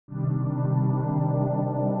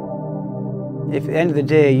If at the end of the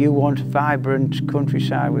day you want vibrant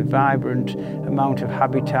countryside with vibrant amount of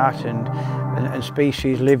habitat and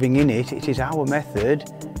species living in it, it is our method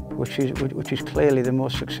which is clearly the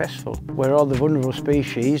most successful, where all the vulnerable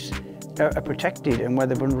species are protected and where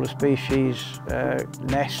the vulnerable species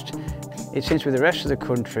nest. It seems with the rest of the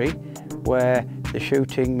country, where the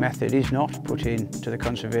shooting method is not put into the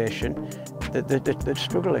conservation, that's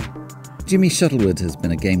struggling. Jimmy Shuttlewood has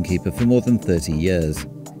been a gamekeeper for more than 30 years.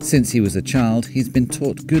 Since he was a child, he's been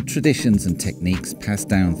taught good traditions and techniques passed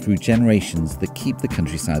down through generations that keep the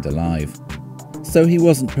countryside alive. So he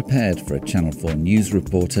wasn't prepared for a Channel 4 news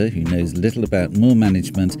reporter who knows little about moor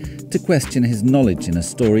management to question his knowledge in a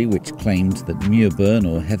story which claimed that muir burn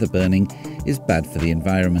or heather burning is bad for the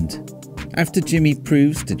environment. After Jimmy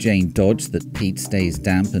proves to Jane Dodge that peat stays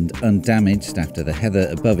damp and undamaged after the heather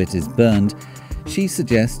above it is burned, she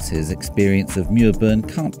suggests his experience of muir burn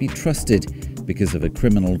can't be trusted because of a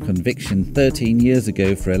criminal conviction 13 years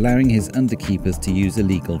ago for allowing his underkeepers to use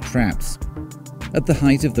illegal traps. At the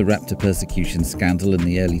height of the raptor persecution scandal in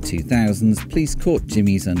the early 2000s, police caught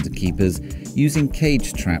Jimmy's underkeepers using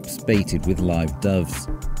cage traps baited with live doves.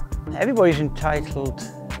 Everybody's entitled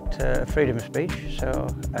to freedom of speech, so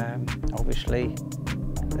obviously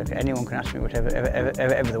anyone can ask me whatever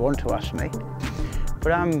they want to ask me.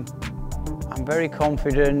 But I'm very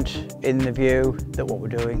confident in the view that what we're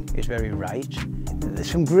doing is very right.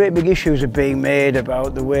 There's some great big issues are being made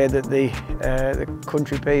about the way that the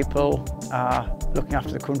country people are looking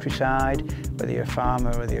after the countryside, whether you're a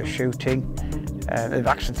farmer, whether you're shooting. In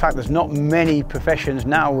fact, there's not many professions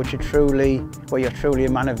now which are truly, where you're truly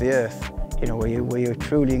a man of the earth. You know, where you're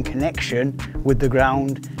truly in connection with the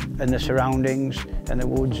ground and the surroundings and the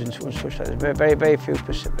woods and such. There's very few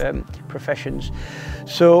professions.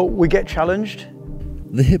 So we get challenged.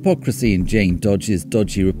 The hypocrisy in Jane Dodge's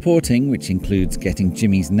dodgy reporting, which includes getting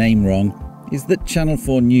Jimmy's name wrong, is that Channel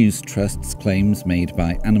 4 News trusts claims made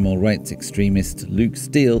by animal rights extremist Luke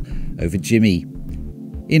Steele over Jimmy.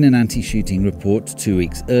 In an anti-shooting report 2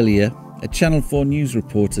 weeks earlier, a Channel 4 News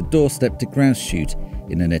reporter doorstepped a grouse shoot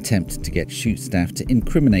in an attempt to get shoot staff to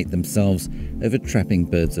incriminate themselves over trapping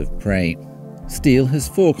birds of prey. Steele has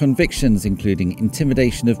 4 convictions, including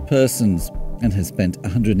intimidation of persons, and has spent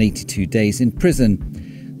 182 days in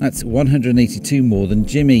prison. That's 182 more than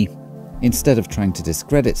Jimmy. Instead of trying to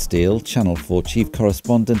discredit Steele, Channel 4 chief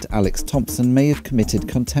correspondent Alex Thompson may have committed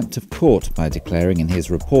contempt of court by declaring in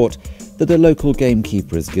his report that a local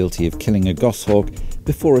gamekeeper is guilty of killing a goshawk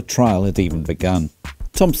before a trial had even begun.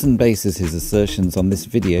 Thompson bases his assertions on this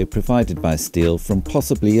video provided by Steele from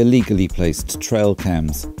possibly illegally placed trail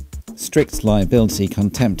cams. Strict liability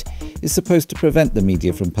contempt is supposed to prevent the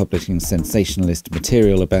media from publishing sensationalist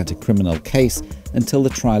material about a criminal case until the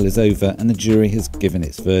trial is over and the jury has given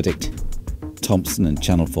its verdict. Thompson and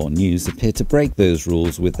Channel 4 News appear to break those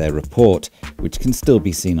rules with their report, which can still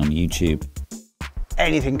be seen on YouTube.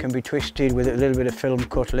 Anything can be twisted with a little bit of film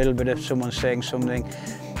cut, a little bit of someone saying something.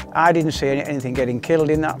 I didn't see anything getting killed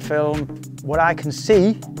in that film. What I can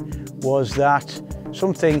see was that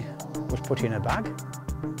something was put in a bag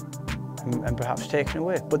and perhaps taken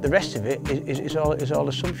away. But the rest of it is all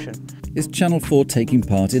assumption. Is Channel 4 taking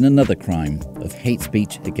part in another crime of hate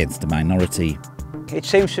speech against a minority? It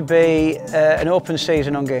seems to be an open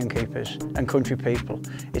season on gamekeepers and country people.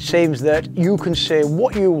 It seems that you can say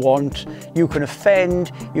what you want, you can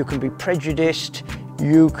offend, you can be prejudiced,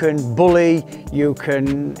 you can bully, you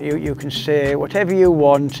can say whatever you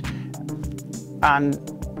want, and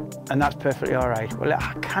that's perfectly all right. Well,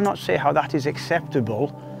 I cannot say how that is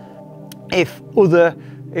acceptable if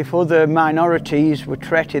other minorities were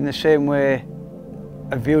treated in the same way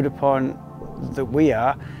are viewed upon that we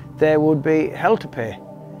are. There would be hell to pay.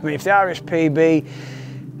 I mean, if the RSPB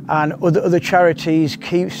and other charities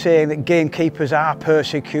keep saying that gamekeepers are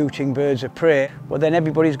persecuting birds of prey, well then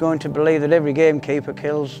everybody's going to believe that every gamekeeper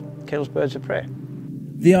kills birds of prey.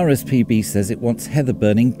 The RSPB says it wants heather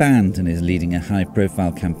burning banned and is leading a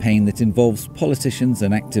high-profile campaign that involves politicians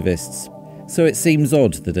and activists. So it seems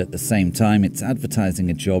odd that at the same time it's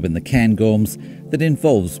advertising a job in the Cairngorms that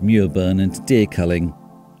involves muir burn and deer culling.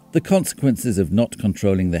 The consequences of not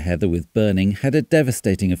controlling the heather with burning had a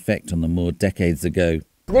devastating effect on the moor decades ago.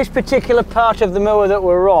 This particular part of the moor that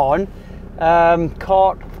we're on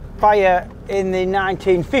caught fire in the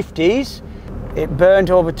 1950s. It burned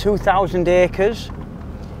over 2,000 acres,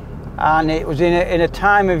 and it was in a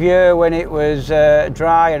time of year when it was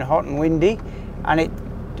dry and hot and windy, and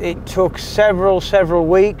it took several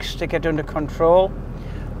weeks to get under control.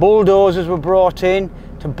 Bulldozers were brought in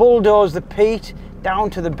to bulldoze the peat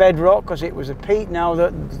down to the bedrock, because it was the peat now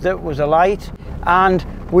that was alight, and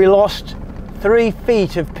we lost 3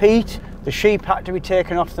 feet of peat The sheep had to be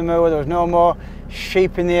taken off the moor. There was no more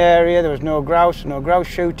sheep in the area. There was no grouse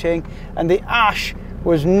shooting, and the ash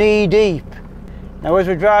was knee deep. Now as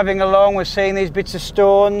we're driving along, we're seeing these bits of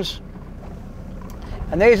stones,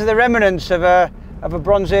 and these are the remnants of a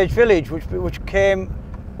Bronze Age village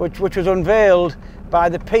which was unveiled by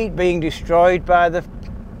the peat being destroyed by the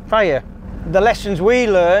fire. The lessons we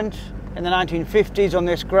learned in the 1950s on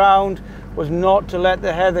this ground was not to let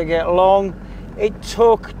the heather get long. It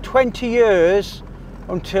took 20 years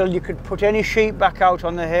until you could put any sheep back out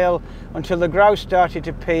on the hill, until the grouse started to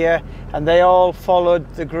appear, and they all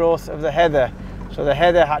followed the growth of the heather. So the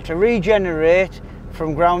heather had to regenerate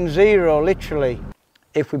from ground zero, literally.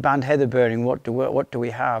 If we banned heather burning, what do we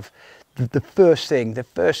have? The first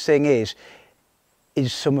thing is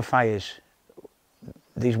summer fires,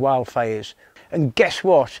 these wildfires. And guess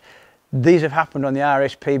what? These have happened on the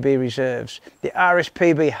RSPB reserves. The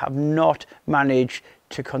RSPB have not managed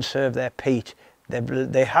to conserve their peat.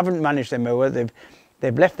 They haven't managed their mower.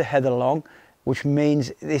 They've left the heather long, which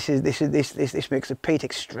means this makes the peat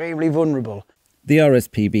extremely vulnerable. The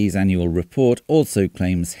RSPB's annual report also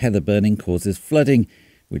claims heather burning causes flooding,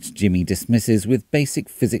 which Jimmy dismisses with basic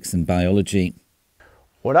physics and biology.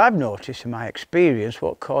 What I've noticed in my experience,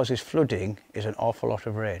 what causes flooding is an awful lot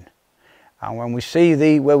of rain. And when we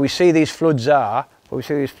see where we see these floods are,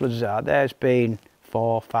 there's been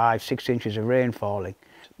 4, 5, 6 inches of rain falling.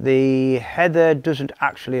 The heather doesn't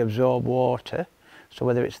actually absorb water, so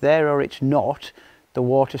whether it's there or it's not, the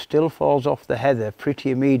water still falls off the heather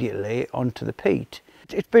pretty immediately onto the peat.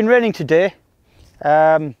 It's been raining today,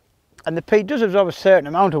 and the peat does absorb a certain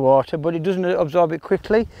amount of water, but it doesn't absorb it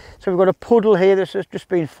quickly. So we've got a puddle here that's just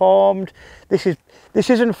been formed. This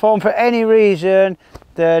isn't formed for any reason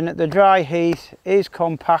then the dry heath is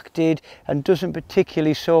compacted and doesn't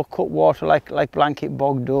particularly soak up water like blanket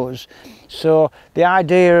bog does. So the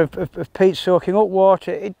idea of peat soaking up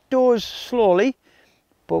water, it does slowly,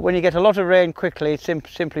 but when you get a lot of rain quickly, it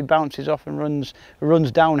simply bounces off and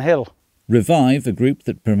runs downhill. Revive, a group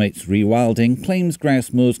that promotes rewilding, claims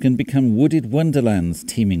grouse moors can become wooded wonderlands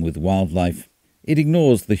teeming with wildlife. It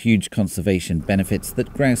ignores the huge conservation benefits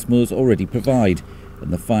that grouse moors already provide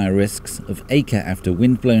and the fire risks of acre after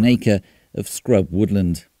wind-blown acre of scrub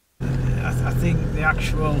woodland. I think the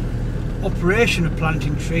actual operation of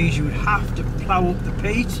planting trees, you would have to plough up the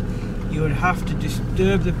peat, you would have to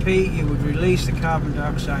disturb the peat, you would release the carbon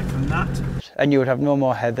dioxide from that. And you would have no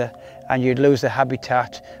more heather, and you'd lose the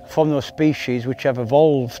habitat from those species which have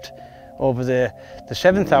evolved over the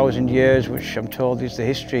 7,000 years, which I'm told is the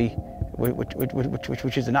history,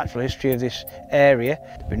 which is the natural history of this area.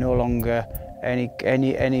 There'd be no longer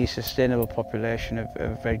any sustainable population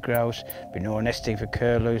of red grouse, there'd be no nesting for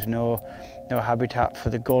curlews, no habitat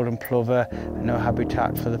for the golden plover, no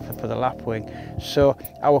habitat for the lapwing. So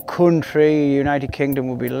our country, United Kingdom,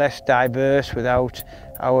 will be less diverse without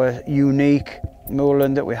our unique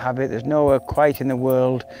moorland that we have it. There's nowhere quite in the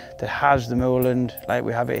world that has the moorland like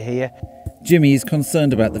we have it here. Jimmy is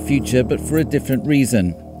concerned about the future, but for a different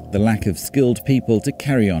reason: the lack of skilled people to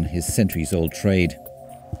carry on his centuries-old trade.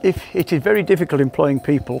 It is very difficult employing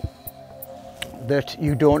people that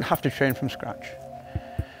you don't have to train from scratch.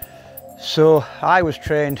 So I was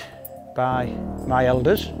trained by my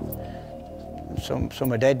elders. Some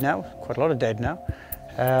are dead now, quite a lot are dead now,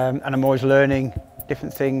 and I'm always learning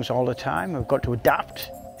different things all the time. I've got to adapt.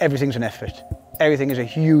 Everything's an effort. Everything is a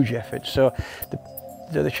huge effort. So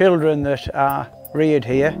the children that are reared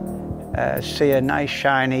here see a nice,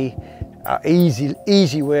 shiny,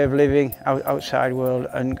 easy way of living outside world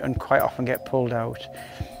and quite often get pulled out.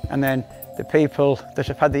 And then the people that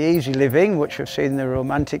have had the easy living, which have seen the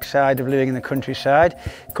romantic side of living in the countryside,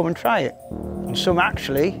 come and try it. And some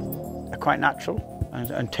actually are quite natural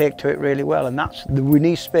and take to it really well, and we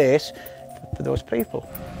need space for those people.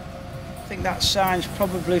 I think that sign's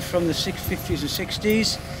probably from the 50s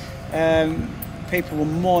and 60s. People were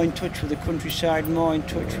more in touch with the countryside, more in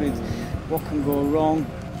touch with what can go wrong.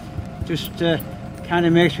 Just kind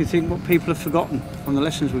of makes me think what people have forgotten from the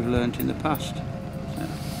lessons we've learned in the past.